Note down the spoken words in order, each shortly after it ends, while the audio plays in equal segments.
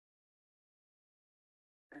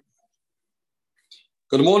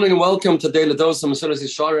Good morning and welcome to Daily Dose of Mesilas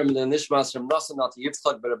Yesharim and the Nishmas from Nasanat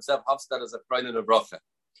Yitzchak Berabzev Hafstad as a Prayin and a Bracha.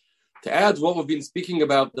 To add what we've been speaking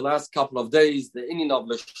about the last couple of days, the Inyan of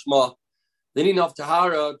Lishma, the Inyan of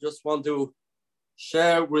Tahara, just want to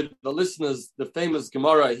share with the listeners the famous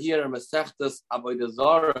Gemara here in Masechtas Avodah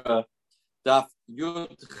Zarah, Daf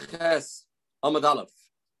Yud Ches Amud Aleph.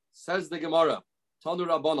 Says the Gemara, Tanu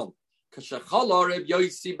Rabbanon, Kashachala Reb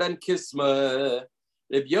Yosi ben Kisma.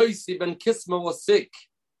 Reb Yosi ben Kisma was sick,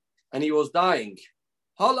 and he was dying.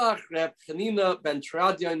 Halach Reb Chanina ben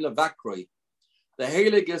Tradion levakroi. The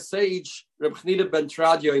heilige sage Reb Chanina ben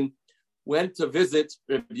Tradion went to visit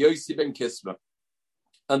Reb Yosi ben Kisma.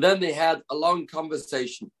 And then they had a long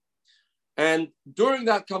conversation. And during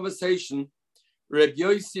that conversation, Reb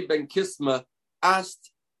Yosi ben Kisma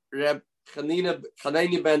asked Reb Chanina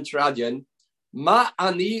ben Tradion, Ma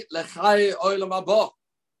ani lechai olam haba?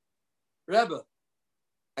 Rebbe,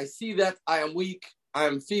 I see that I am weak, I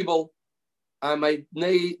am feeble, and my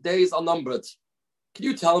days are numbered. Can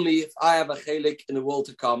you tell me if I have a chelik in the world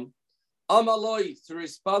to come? Amaloi, to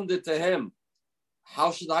respond to him,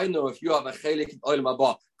 how should I know if you have a chelik in olam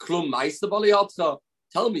haba? Klum ma'isa baliyatcha.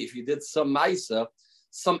 Tell me if you did some ma'isa,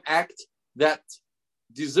 some act that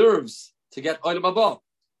deserves to get olam haba.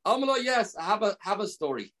 Amaloi, yes, I have a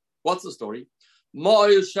story. What's the story?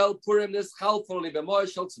 Ma'il shel purim nischal for li b'ma'il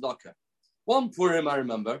shel tzedakah. One Purim, I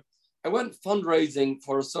remember, I went fundraising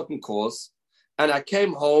for a certain cause, and I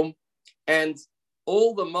came home, and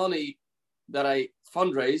all the money that I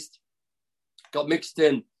fundraised got mixed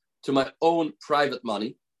in to my own private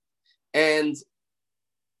money, and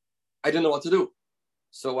I didn't know what to do.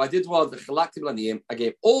 So I did what I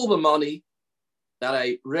gave all the money that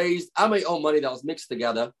I raised and my own money that was mixed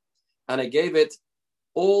together, and I gave it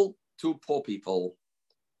all to poor people.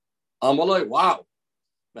 I'm like, wow.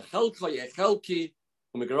 If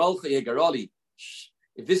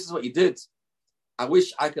this is what you did, I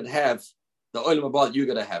wish I could have the olam haba you're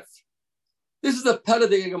going to have. This is the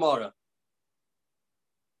Perek Gemara.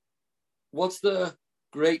 What's the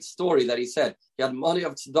great story that he said? He had money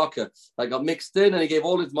of tzedakah that got mixed in, and he gave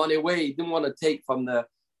all his money away. He didn't want to take from the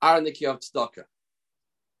araniki of tzedakah.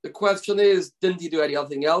 The question is, didn't he do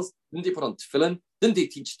anything else? Didn't he put on tefillin? Didn't he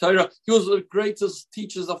teach Torah? He was one of the greatest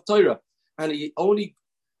teachers of Torah, and he only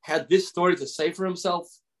had this story to say for himself.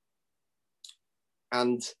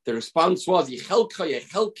 And the response was,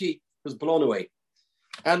 Yechelki was blown away.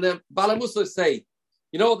 And the Balamusa say,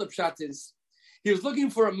 you know what the pshat is? He was looking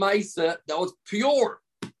for a maisa that was pure,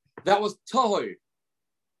 that was tahor,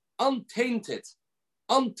 untainted,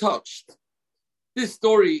 untouched. This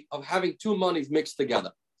story of having two monies mixed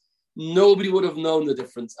together. Nobody would have known the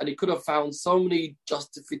difference. And he could have found so many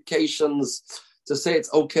justifications to say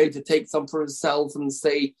it's okay to take some for himself and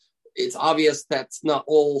say it's obvious that's not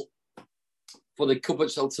all for the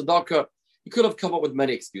Kupat Shel Tzedakah. He could have come up with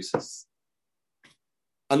many excuses.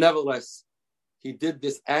 And nevertheless, he did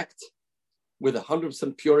this act with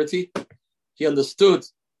 100% purity. He understood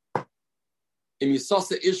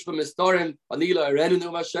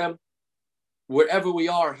wherever we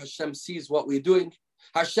are, Hashem sees what we're doing.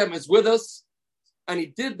 Hashem is with us. And he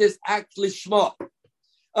did this act lishma.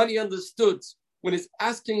 And he understood when he's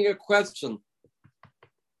asking a question,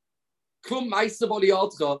 doesn't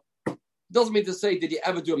mean to say, did you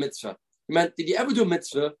ever do a mitzvah? He meant, did you ever do a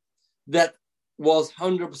mitzvah that was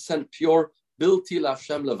 100% pure, bilti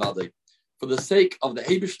l'Hashem levadei, for the sake of the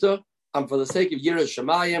Eibishter and for the sake of Yireh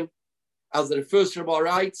Shamayim, as the first Rabbah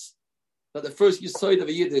writes, that the first Yesod of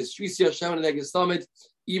a Yid is Shvisi Hashem and Negesamid,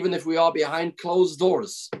 even if we are behind closed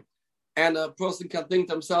doors. And a person can think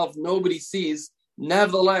to himself, nobody sees,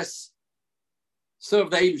 nevertheless,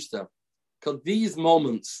 serve the Eibishter. Because these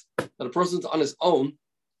moments that a person's on his own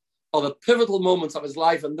are the pivotal moments of his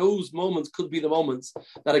life, and those moments could be the moments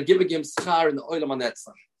that are giving him schar in the Olam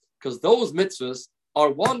HaNetzach. Because those mitzvahs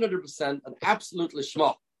are 100% and absolutely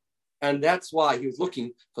shma. And that's why he was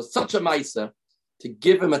looking for such a maisa to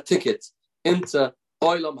give him a ticket into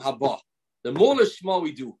Olam Haba. The more lishma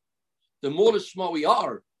we do, the more lishma we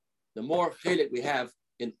are, the more chelik we have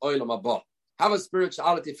in Olam Haba. Have a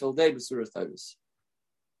spirituality filled day with Surah Tavis.